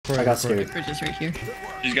I got scared. Fridge is right here.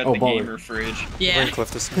 She's got the gamer fridge. Yeah.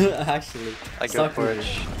 Cliff this Actually. I go for it.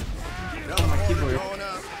 Oh, my keyboard.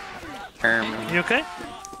 You okay?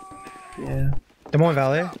 Yeah. Des Moines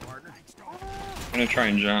Valley. I'm gonna try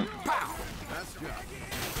and jump.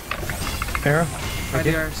 Arrow.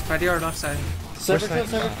 Spidey R left side. Sever kill.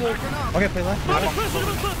 Okay, play left.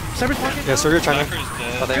 Sever's pocket. Yeah, Surger trying to.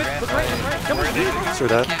 Oh, they ran. Sure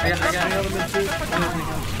that.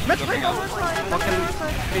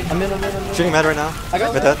 I'm in. Shooting mad right now. I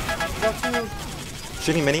got Mid that. dead.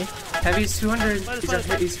 Shooting mini. Heavy's 200.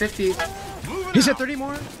 He's 50. He's at 30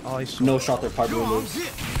 more. Oh, he's no shot there. Probably moves.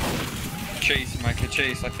 Chase, Micah,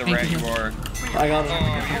 chase like the rat you are. I got him.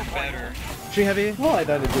 Oh, you're better. She heavy. Well, I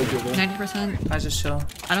died a good there. 90%. I just chill.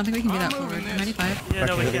 I don't think we can do that forward. 95. Yeah,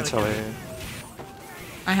 no, we can't.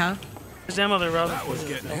 I have. There's ammo there, Rob.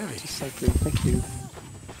 Just like thank you.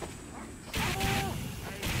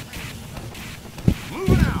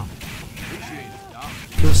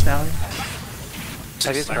 Bruce Valley.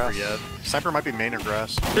 Heavy's Sniper yet. Sniper might be main or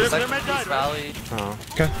grass. Their med died, Valley. Oh.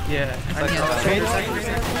 Okay. Yeah.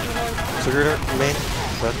 Surger main.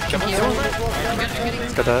 Dead.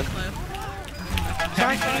 Got that.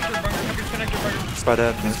 Spy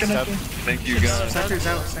dead. Thank you guys. Sniper's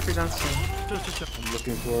out. I'm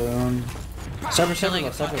looking for Sever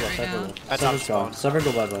left. Sever's gone. Sever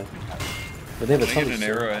go bye. But they have a ton of an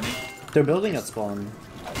arrow, Eddie. They're building at spawn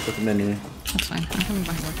with the mini. That's fine. I'm coming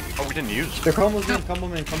back more. Oh, we didn't use. They're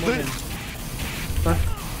comboing in.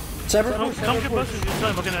 Sever Come get busted. You're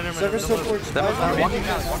still looking at him. Sever support. They're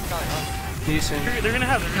gonna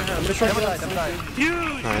have. I'm just trying to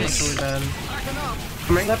Huge. Nice. Come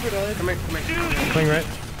here. Playing right.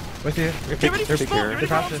 With you. Get ready for Pick smoke. here. Get ready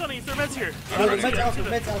for bombs on you. Throw meds here. No, the med's out.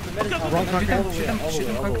 Wrong concrete. All the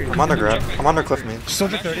way. I'm on their grab. I'm on their cliff main.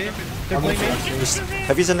 Soldier 30. They're playing me.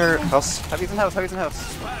 Heavy's in their house. Heavy's in house.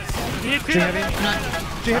 You need G clear. heavy.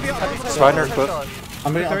 G heavy. Spy in their cliff.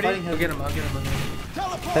 I'm fighting him. I'll get him.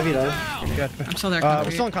 Heavy though. Good. I'm still there.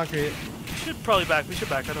 We're still in concrete. We should probably back. We should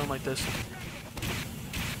back. I don't like this.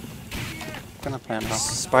 Gonna plan now.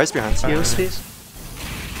 Spy's behind. Heal space.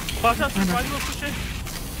 Box out. Spy will push it.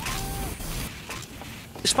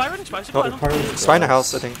 Is Spy running? Spy? Spy in the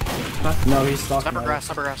house, I think. No, he's stalking.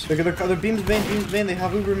 Sniper grass. They're beams main. They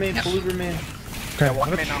have Uber main. Full Uber main. Okay.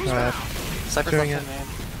 Sniper's Doing it.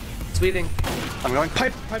 It's bleeding. I'm going.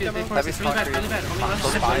 Pipe demo. Heavy's concrete. Right there.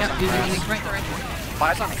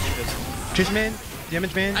 Spies on Chase main.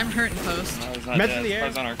 Damage main. I'm hurt in post. Meds in the air.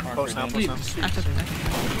 On our Post now. After.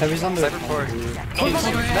 Heavy's on the. Sniper forward. Spy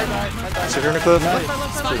Surger in the cliff. behind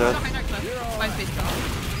Sure our that. cliff. Spy space drop.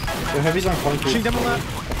 Heavy's on concrete. Shooting demo left.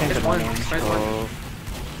 I can't get one. Oh.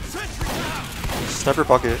 Sniper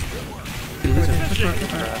pocket.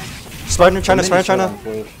 Spider in China. I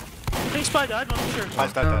think Spy died. I'm not sure.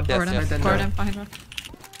 Spies dead. Forward him. Forward him. Behind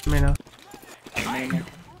rock.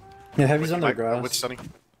 Yeah, Heavy's on their grass. With Sunny.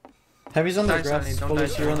 Heavy's on their grass.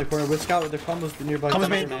 Bullets here on the corner. With Scout with the combos nearby. Combos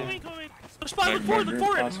main. Spy, look forward.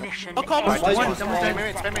 I'll call him.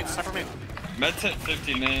 Sniper main. Med's at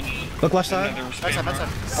 50, man. Look left side. Backside. I'm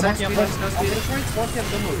walking up left.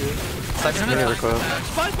 Sniper's mini other cliff.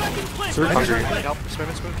 Spy's back in place. Surger hungry. Help.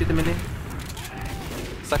 Spam. Get the mini.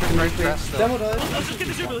 Sniper's right grass still. Demo died. Let's just get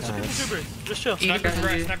the Zuber. Just chill.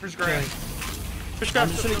 Sniper's grass. Push grass.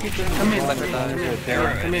 Come in.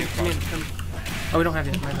 Oh, we don't have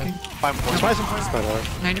it. My bad. Spies in point. Spy dead.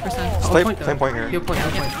 90%. Play point here. Heal point.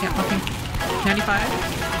 Yeah, fucking. 95.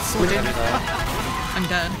 I'm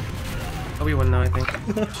dead. Oh, we won now, I think.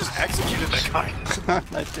 Just executed that guy.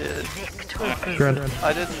 I did. Good.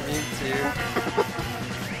 I didn't mean to.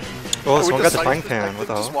 Oh, someone got the frying pan. What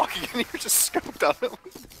the Just hell? walking in here, just scoped out.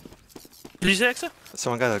 Did you say Exa?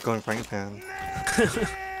 Someone got a golden frying pan.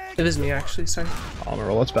 It is me, actually. Sorry. Oh, my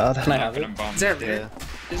roll. That's bad. Can I have it? Bomb. Is that rare?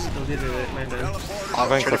 This is deleted it. My bad. I'm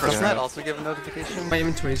going cliff Doesn't again. also give a notification? My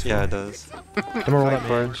inventory's Yeah, it does. I'm gonna roll that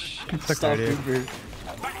main. It's like 30.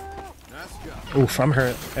 Oof, I'm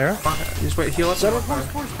hurt. Arrow? Just wait, heal up. Here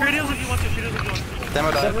it is if you want to.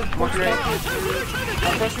 Demo died.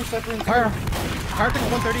 Fire. Fire thing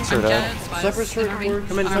 130. Sure I'm that. dead. Spies. Separate short forward.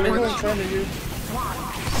 Come in. Trying to use.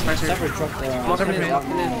 Separate truck.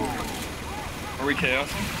 Are we chaos?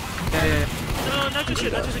 Yeah. No, not just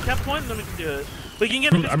yet. Not just a cap point, then we can do it. But you can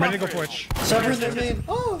get a good I'm ready to go spot porch. Separate the main.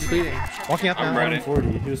 Oh, bleeding. Walking up I'm now. ready.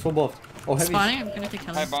 40. He was full buffed. Oh, Heavy. Spawning. I'm gonna take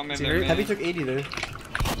Hi, Helen. bomb in there, Heavy man. took 80 there.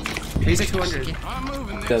 He's at 200.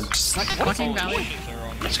 Good. Walking valley.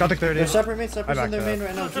 Scout took 30. They're separate main. Separate's I in their backed main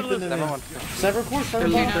right now. Deep in their Demo main. one. Separate course.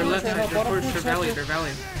 Separate They're bottom left. course. Bottom course. They're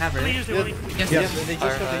valley. Have Please it. do it. Yes. Yeah, they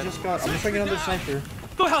just got. I'm just trying to get another sniper.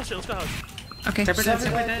 Go house, let's go house. Okay. Separate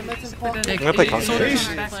dead. I'm gonna play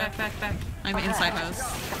concentration. Back. I'm inside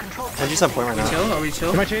house. Andrew's on point right now. Chill, are we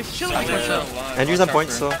chill? Am I chase? Andrew's on point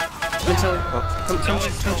still. Come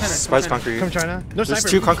China. Spies concrete. Come China. No There's sniper.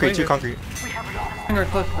 two concrete, two concrete.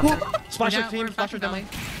 Splash Yeah, your team, we're splash your both demo.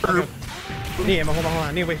 belly. Need ammo, hold on.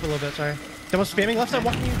 I need to wait for a little bit, sorry. Demo spamming left side,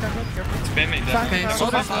 walking you, careful. Spamming Okay, that.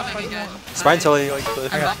 hold on, maybe good. Spine telly, like I'm the.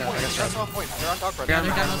 not That's on point. They're on dog right Yeah,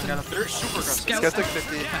 now. they're demos. They're super aggressive. Skeptic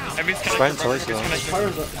 50. Heavy's Spine connected. telly Heavy's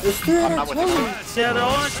still. connected. There's three on I'm our not with this. Yeah, they're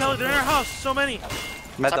all on Telly. They're in our house. So many.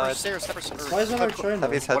 Med Cypher died. stairs, Cypher Why is that our train?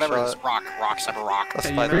 Heavy's whatever it is. headshot. Rock, Cypher rock. A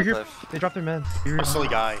spider You're- cliff. They dropped their men. A silly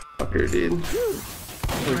guy. Fucker, dude.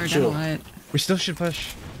 We're chill. done what? We still should push.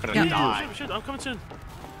 Gonna Yeah. die. Shit, I'm coming soon.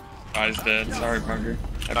 Eyes dead. Sorry, Bunker.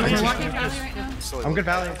 We're walking valley right now. Silly I'm good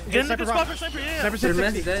valley. Get in the Sniper good rock. spot for sniper. Yeah. Sniper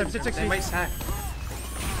 660. Sniper 660.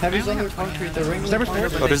 Heavy's on their concrete. They're ringing. Sniper's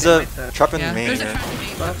Oh, there's a trap in Yeah, main there's a here. trap in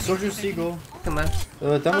me. Soldier Seagull. left.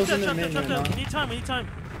 Demo's Top in their down, main top right down. now. We need time. We need time.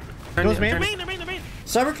 Goes main. They're main.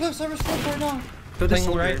 Cyber cliff right now.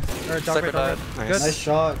 Playing right. Or dog Sniper right, dog died. right. Nice. Nice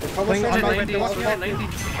shot. They're probably Playing on trying dog to right. They're walking right.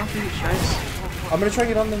 I'm gonna try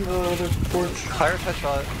and get on them the porch. Higher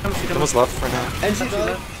headshot. Demo's left right now. And she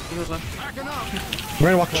died. We're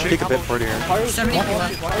gonna walk right. Peek a bit forward here. Pyro's 74.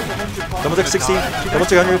 Demo's like 60. Demo's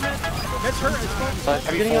 200.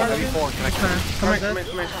 Heavy 4, heavy 4. Come right.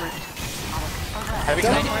 Heavy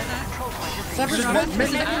 4. Cyber's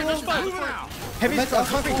Heavy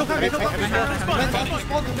concrete. Kill concrete. Keep walking grass.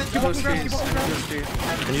 Keep walking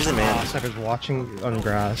grass. And using main. Sniper's watching on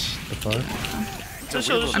grass. The fuck? Just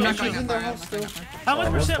show. I'm not She's going in their up. house still. How much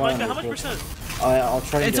percent, fine, Micah? How that's much good. percent? I'll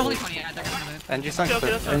try and It's get only it. 20. Yeah, they're gonna have it. And you Okay, that's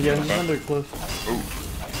And fine. yeah, he's under cliff.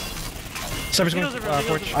 Sniper's He going goes over, he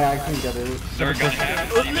porch. goes over. I can get it. They're gonna have.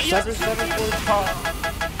 Cyber's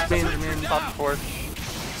porch. Main. Top porch.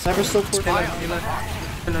 Cyber's still porch. They Can't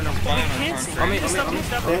see. have it.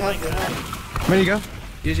 Where you go?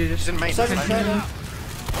 He's in main. Cyber's China.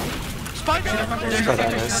 Spike.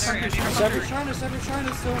 Cyber's China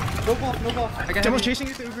still. No buff. Demo's chasing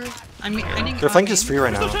you through. I'm need Their flank is free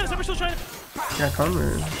right Still now. trying. Cypher's still trying.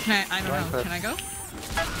 Okay, I don't know. Can I go?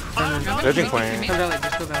 They're doing point.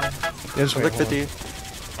 Yeah, just Like 50.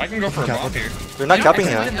 I can go for a bomb here. They're not capping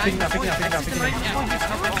yet. Picking up.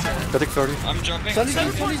 Gothic 30. I'm jumping. Sunny's in.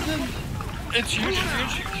 It's huge.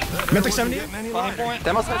 Mentic 70. Behind point.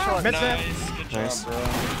 Demo's headshot. Med set. Nice. Good Nice. job, bro.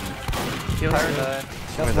 Higher died.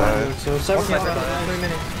 That's died. fine. So Cyber's Okay, not 3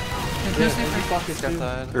 minutes. There's no sniper. pocket too.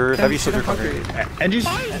 Died. Or heavy soldier concrete. And just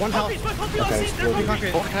one health. Okay, Heavy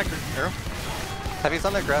concrete. Arrow. Heavy's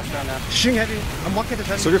on the grass right now. Shooting heavy. I'm walking to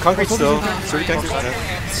 10. Soldier concrete still. Oh, Soldier concrete still.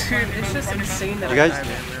 Dude, it's just insane that You guys? I died,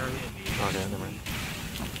 man. Okay, never mind.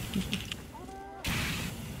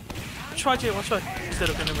 Try Jay. Watch try. Instead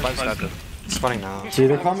of never mind. Five's dead. Spawning now. See,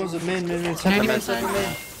 their combos of main. Cyber main.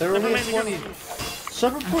 They're only at 20.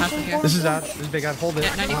 Cyber I'm push. passing here. This is out. This is big out. Hold it.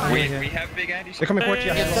 Yeah, 95. We have big Andy. They're coming porch.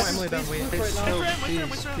 Yeah, Yeah, slow Emily down. Wait.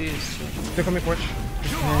 Please. They're coming porch.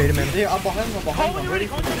 Bait him in. Yeah, I'm behind. Hold when I'm you're ready. ready.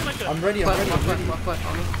 Hold when you're ready. I'm ready. What, on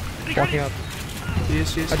me? Walking up. I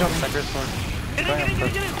jumped. Sniper's spawn. Get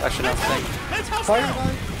in. Actually, no, thank. Let's help. Fire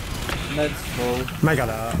guy. Meds full. My god.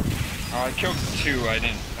 Oh, I killed 2. I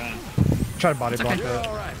didn't. Try to body block okay. it.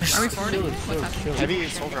 Are we forwarding? What's happening? Heavy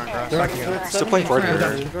soldier on grass. They're at Still playing forward here.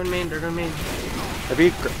 They're going main, they're going main.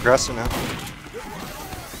 Heavy grass now.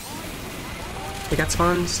 They got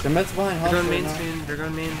spawns. The meds behind house They're going right main now. soon, they're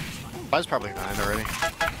going main. Five's probably 9 already.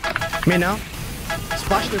 Me now.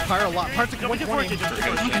 Splash their pyro a lot. Parts like We can forward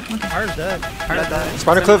 120. Jay. Pyro's dead.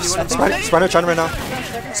 Spawner cliffs. Spawner China right now.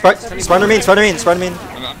 Spawner main. Spawner main. Spawner main.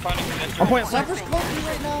 I'm finding On point. Cyber's concrete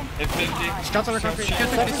right now. It's 50. Scouts on their concrete.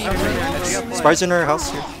 Spies in our house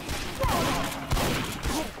here.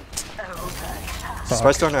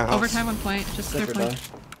 Spies still in our house. Overtime on point. Just clear Cyber point.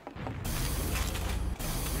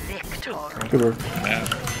 die. Good work. Yeah.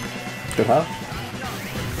 Good half.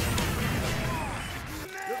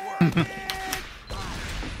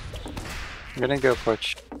 I'm gonna go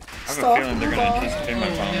porch. I have a feeling they're gonna anticipate my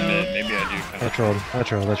bomb mid. Maybe I do. That's rolled.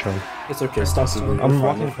 That's rolled. It's okay. Stop sleeping. I'm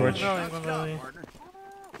walking porch. Going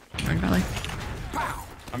valley.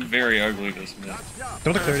 I'm very ugly this mid.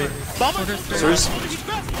 Don't look 30. Source.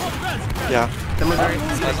 Yeah.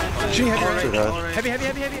 Shooting heavy. Through that. Heavy.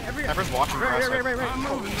 Every. Cypher's watching grass.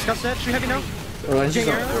 Right. Scouts dead. Shoot heavy now. He's Stick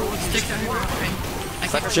to I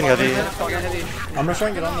can't. Shooting heavy. I'm gonna try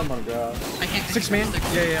and get on them on grass. I can't. 6 man.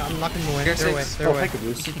 Yeah. I'm knocking them away. They're away. They're Oh, away. take a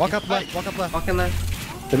boost. Walk up left. Walk in left.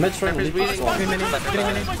 The med's trying to leave. bleeding. Getting Getting mini.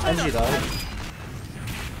 NG died.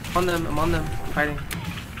 On them, I'm on them. Hiding.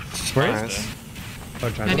 Where is? Nice. Oh,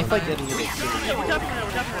 trying to. 95. Getting it.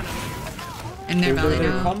 In their valley Their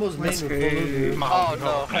now. combos main with full Lulu. Oh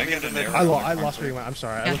no. I get in there. I lost where you went. I'm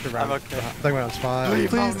sorry. I looked around. I think I went on spot.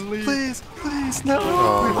 Please, no.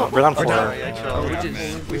 Oh, we're down 4.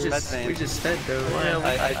 We just fed though.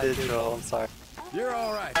 I did Joel, I'm sorry.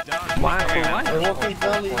 Why? They're walking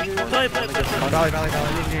valley here. Play.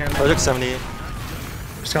 Valley. Project 70.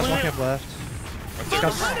 Scout's walking up left.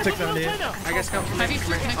 Scout's 670. I guess go. Heavy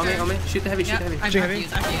On me. Shoot the heavy. Yeah, I have to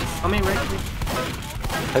use. On me, right?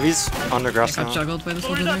 Heavy's on the grass I got now. juggled by the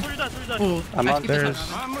soldier Three there. dots. Oh, I'm I on. have to keep There's.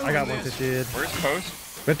 this up. I got 150. Where's post?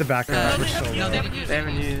 With the back. We're so No, low. they didn't use They it.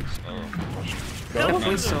 haven't used. Yeah, I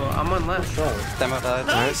think so. I'm on left. Demo died.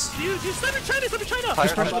 Nice. You step in China. Fire.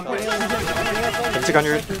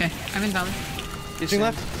 600. Okay, I'm in valley. Using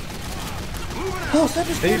left. Oh,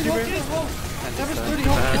 Steppers They 30 use hold. you, Steppers 30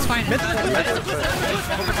 hold. It's fine.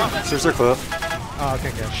 Search their cliff. Oh,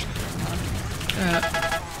 okay, gosh.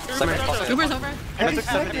 Uber's over. Heavy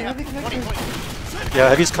connector. Yeah,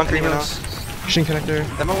 Heavy's concrete right now. Machine connector.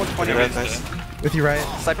 Demo 120. Okay, nice. With you right.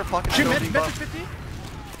 Sniper pocket. Shoot mid. building Mid buff. 50.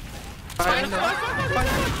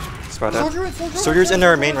 Spot that. Soldier in. Soldier's in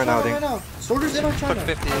their main right now, I think. Soldier's in on Took China.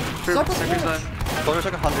 50. Steppers Second's Soldier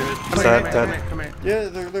took 100. Is that dead? Come here. Yeah,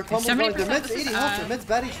 they're combos. 70% Their mid's 80 health. Their mid's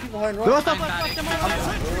bad HP behind rock. I'm valley.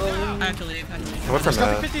 I have to leave. I went from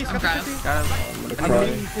Scout that. 50. I'm Scout grass. 50. Got him. I'm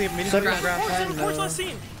medium Steppers ground. ground Course time. last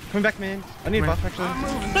scene. Coming back, man. I need buff actually.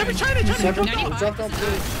 Step in China. Steppers 95. dropped down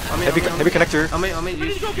please. Heavy connector. On me. Get ready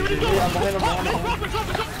Use. to go. I'm behind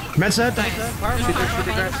him. Med set. Nice. Shoot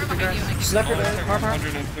the grass. Sniper down.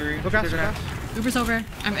 103. Look out. Uber's over.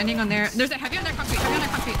 I'm ending on there. There's a heavy on their concrete.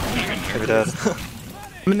 Heavy dead.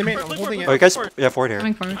 I'm in the main. I'm holding it. Oh, you guys, yeah, forward here.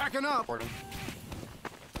 Coming forward.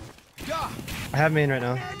 I have main right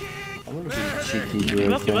now. I'm gonna be cheeky real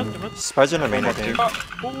Left. quick. Spies in the main, I think.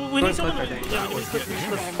 We need someone. Yeah, we need cliff.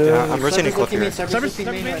 Yeah, I'm rotating cliff here. Cyber's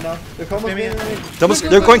looking main right now. They're combos main right now.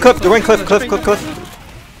 They're going cliff. They're going cliff.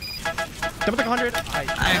 Double take 100.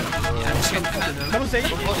 Double save.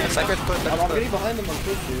 Sniper I'm getting behind them on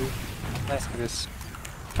cliff, dude. Nice, Chris.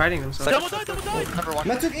 Fighting themselves. Double die. Number 1.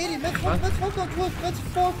 Med took 80. Med fuck on cliff. Med's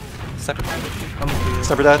fuck. Sniper 50. I'm with you.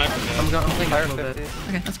 Sniper dead. I'm playing Fire a little bit. 50.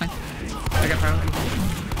 Okay, that's fine. I got power.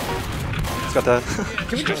 He's got that.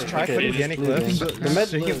 Can we just try putting Danny blue cliff? So The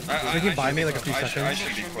med you can buy me like a few I seconds.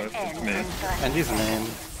 should be cliff. Mid. And he's main.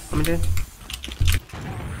 I'm dead.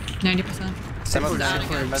 90%. Demo down.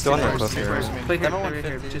 Still on their cliff here. Play here. Demo Play right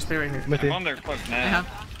here. 150. Just play right here. With I'm you. on their cliff I now. have.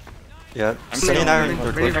 Yeah. I'm 79. ready,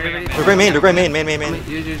 They're ready, cliff. ready, ready. They're going main. They're going main. Main.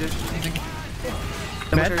 Use.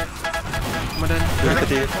 Med. I'm dead. They're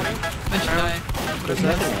 50. Bunch die.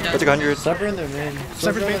 Project 100. Sniper in there, man.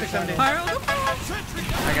 Cyber's main 670. Pyro. I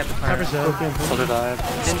got the fire. Cyber's dead. Soldier died.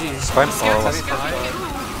 Genji. Spy. Oh.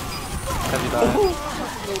 Heavy died.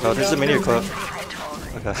 No, there's a mini cliff.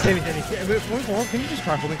 Okay. Danny, can you just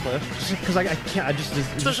try holding cliff? Just because I can't. It's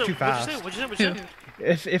just too fast. What'd you say?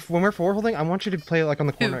 If when we're forward holding, I want you to play like on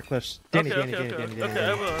the corner at cliffs. Danny. Okay,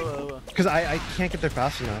 I will. Because I can't get there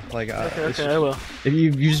fast enough. Like, Okay, I will. if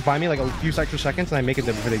you just buy me like a few extra seconds and I make it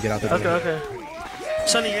there before they get out there. Okay.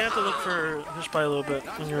 Sonny, you have to look for fish by a little bit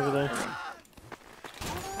when you're over there.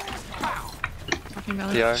 Fucking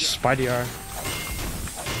valley. DR. Spy DR.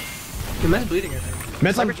 The man's bleeding, I think.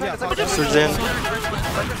 Med's like, yeah, Surge in.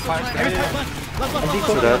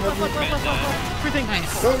 So dead.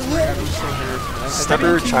 Nice.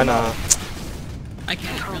 Sniper China. I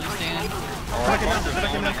can't really stand.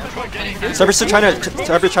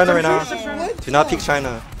 Sniper China right now. Do not peek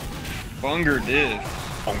China. Bunger did.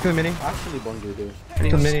 to the mini. Actually, Bunger, dude. To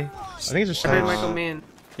the mini. I think it's just Hey, Michael, man.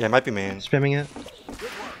 Yeah, it might be main. spamming it.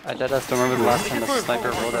 I dead ass don't remember the last time the sniper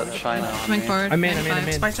rolled out China on Coming me. forward. I'm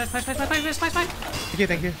in. Spice.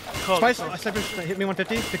 Thank you. Spice, sniper hit me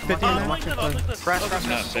 150. 50 in there. I'm not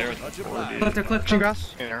there with the 40. Cliff. Chin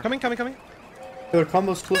grass. Coming. Their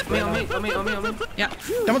combos cliff right now. On me. Yeah.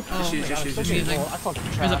 Double. Oh, Just using.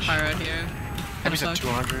 There's a pyro here. Heavy's at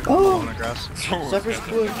 200. Oh! On the grass. Sniper's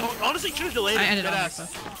cliff. Honestly, choose the lane. I ended on Deadass. this.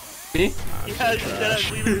 Me? Yeah, deadass,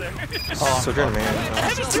 leave it there. Soldier and main.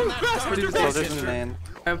 Heavy too, grass, we're doing this. Soldier's in main.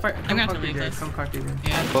 I'm gonna have to leave this. I'm cocky there.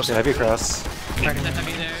 Yeah. Yeah, heavy cross. There's a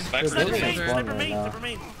heavy there. Specs They're is building main. a spawn Never right main, now. never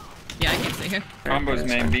main. Yeah, I can't stay here. Combos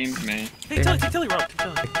main, beams main. Hey, Tilly, Rob.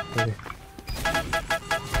 Tilly.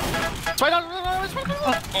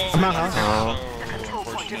 I'm out, huh? Oh,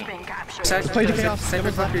 unfortunate. Play the chaos.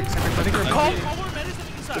 Cyber concrete. Cyber concrete. Call more men is in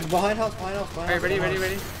the side. Behind house. Alright, ready.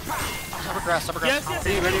 Upper grass. Yes.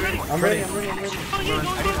 Ready. I'm ready.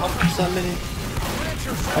 Sun mini.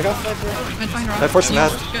 I got sniper. I'm fine, Rob. I forced him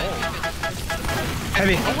out. Good.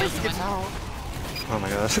 Heavy. Oh my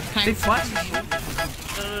god. They flash.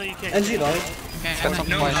 No, you can't. NG died. Okay, Got I'm some not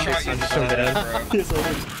No flash shot chasing. you so dead.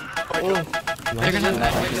 Oh, They're gonna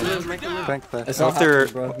back Make this the up. move, make the move. Bank there. it's Well, not if they're-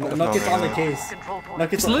 happening, bro. no, Knock it no, on the no. case.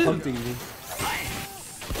 Knock it Salute. on hunting you.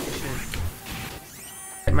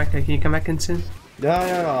 Hey, Mike, can you come back in soon?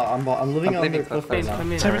 Yeah. I'm living I'm on the leaving cliff cliff right Come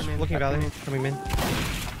now. in, Cyber's come in, looking come valley. in. Coming in.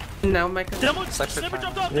 Now, Mike. Demo, Cypher sniper time.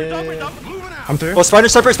 jumped off. Yeah, Dude, yeah, dump. I'm through. Oh, spider,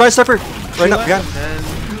 sniper, sniper! Right now, behind.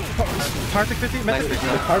 Partic 50. Nice Method.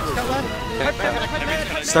 recap. Carpet.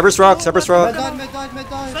 Okay, Sniper's rock, sniper's Med rock. died.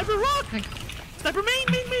 Sniper rock. Sniper main.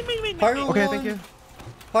 Pyro Okay, won. thank you.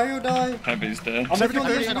 Pyro died. Heavy's dead. I'm Sniper on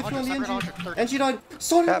the 30. NG, on the NG. NG died.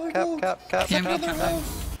 Sorry, Cap, my cap, God. cap, cap. Yeah, Another cap. round.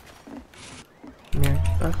 Yeah.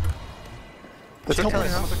 Let's go Kelly,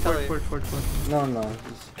 let's go Kelly. Forward. No,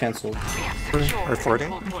 it's cancelled. Or 40.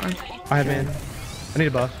 I have man. I need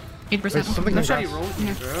a buff. 8%. There's something No in shot, he grass. rolled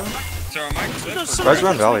you, bro. So am I cliff? Guys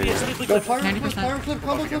around valley. Go Pyro 90%. clip,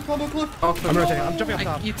 Pyro clip, combo clip. Oh, I'm rotating. I'm jumping up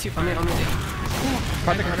top. You too far.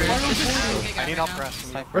 Partic 100. I need help.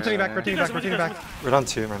 Rotating back. We're down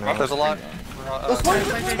 2 right now. There's a lot. Let's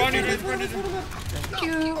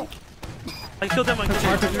I killed them.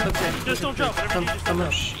 Just don't drop. Whatever you do, just don't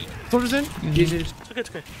drop. Soldiers in. Jesus. It's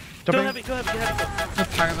okay. Jumping. Go heavy. A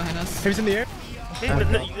pyro behind us. Heavy's in the air. Hey,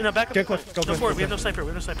 no, back up. Get close, go Go close, forward. go We have no sniper.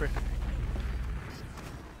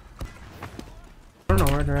 I don't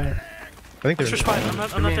know where they're at. I think Extra there's. spy.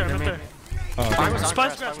 I'm not there. Oh, okay.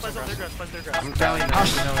 Spy's grass. Spy's on their grass. I'm rallying now,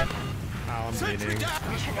 you know it. Ow, I'm bleeding.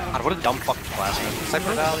 God, what a dumb fucking flash.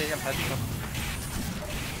 Cypher Valley, I'm heading up.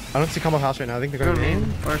 I don't see combo house right now. I think they're Go going main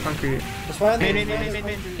main. or concrete. That's why I Main.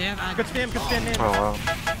 Yeah, Good spam main. Oh wow.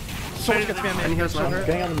 So much good spam And main. he has low.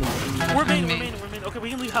 Getting on the move. We're main. Okay, we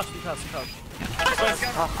can leave house. The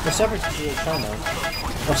Cyber's trying now.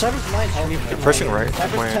 Oh, Cyber's 9 health. They're pushing right.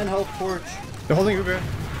 Cyber's Wait. 10 health porch. They're holding Uber.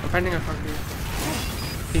 I'm finding a concrete.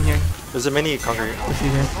 In here. There's a mini concrete. Let's see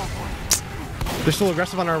here. They're still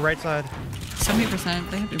aggressive on our right side. 70%.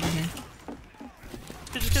 They have to be here.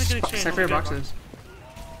 They're just gonna get exchanged. Cypher boxes.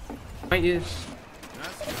 Might use.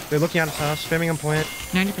 They're looking at us house, spamming on point.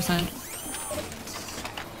 90%.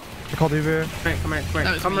 They're called Uber. Come right.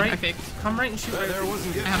 That was Come me. I right. faked. Come right and shoot right. I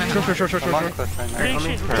have a Short. I'm on the cliff right now. Getting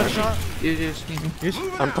exchanged. Got a shot. Use. Use.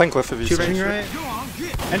 I'm playing cliff if you Shoot see. Shooting right.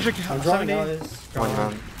 Enter I'm driving 70. now. This. One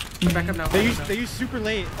man. Back up now. They use super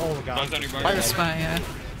late. Oh my god. One's on your body. spy, yeah.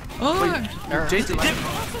 Oh! Jason. Lots of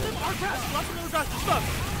grass.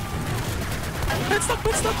 Let's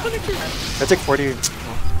stop. I take 40.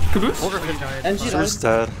 Caboose? NG Who's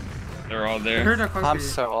died. dead? They're all I there. heard our I'm concrete.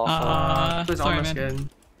 so awful. It was sorry, almost man. good.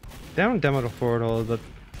 They haven't demoed a forward all, but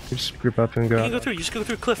we just group up and You can go. go through. You just go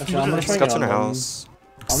through cliff. Actually, I'm gonna try Scott's and in get a on house.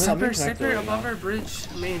 Cypher above our bridge.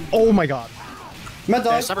 Main. Oh my god. Med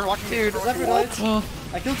died. Dude, Cyber died. Well,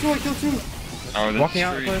 I killed two. Oh, this Walking is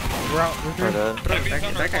out the free. cliff. We're out. We're dead.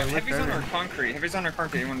 Heavy's on our concrete. Heavy's on our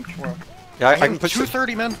concrete. 112. Yeah, I can push.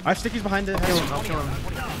 230, man. I have stickies behind it. I'll kill him.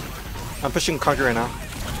 I'm pushing concrete right now.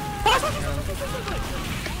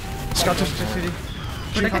 Scott just city.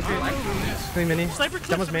 Shooting Second concrete. flag. Clean mini. Sniper cliff.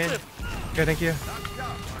 Demo's man. Okay, thank you.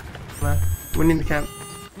 We need the cap.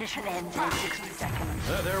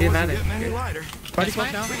 He had it. Body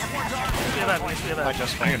close now. We have that.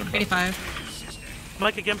 85.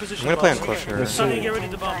 Mike again position. I'm gonna play on cliff here. Sonny, get ready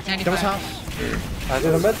to bomb. Demo's 95. house.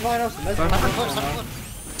 The med's behind us. The med's behind us.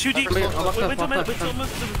 Too deep. Wait, I'll walk Wait up, till walk up.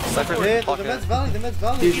 Cypher Yeah, pocket. the med's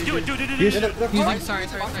valley. Do it. Use. Yeah, they're fine. Sorry.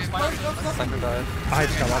 Cypher died. I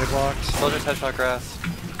just got body blocked. Soldier's headshot grass.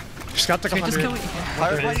 Scott took Okay, just 100. kill what you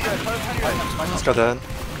can. Scott dead.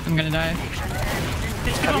 I'm gonna die.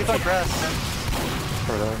 Heavy's on grass.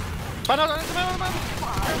 We're dead.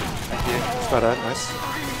 Thank you. Scott dead. Nice.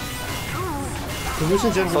 The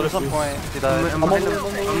Lucian general. Soldier's on point. He died. I'm behind him.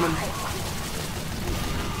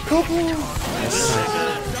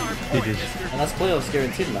 GG's. And that's playoffs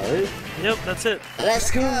guaranteed now, right? Yep, that's it.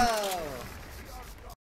 Let's go.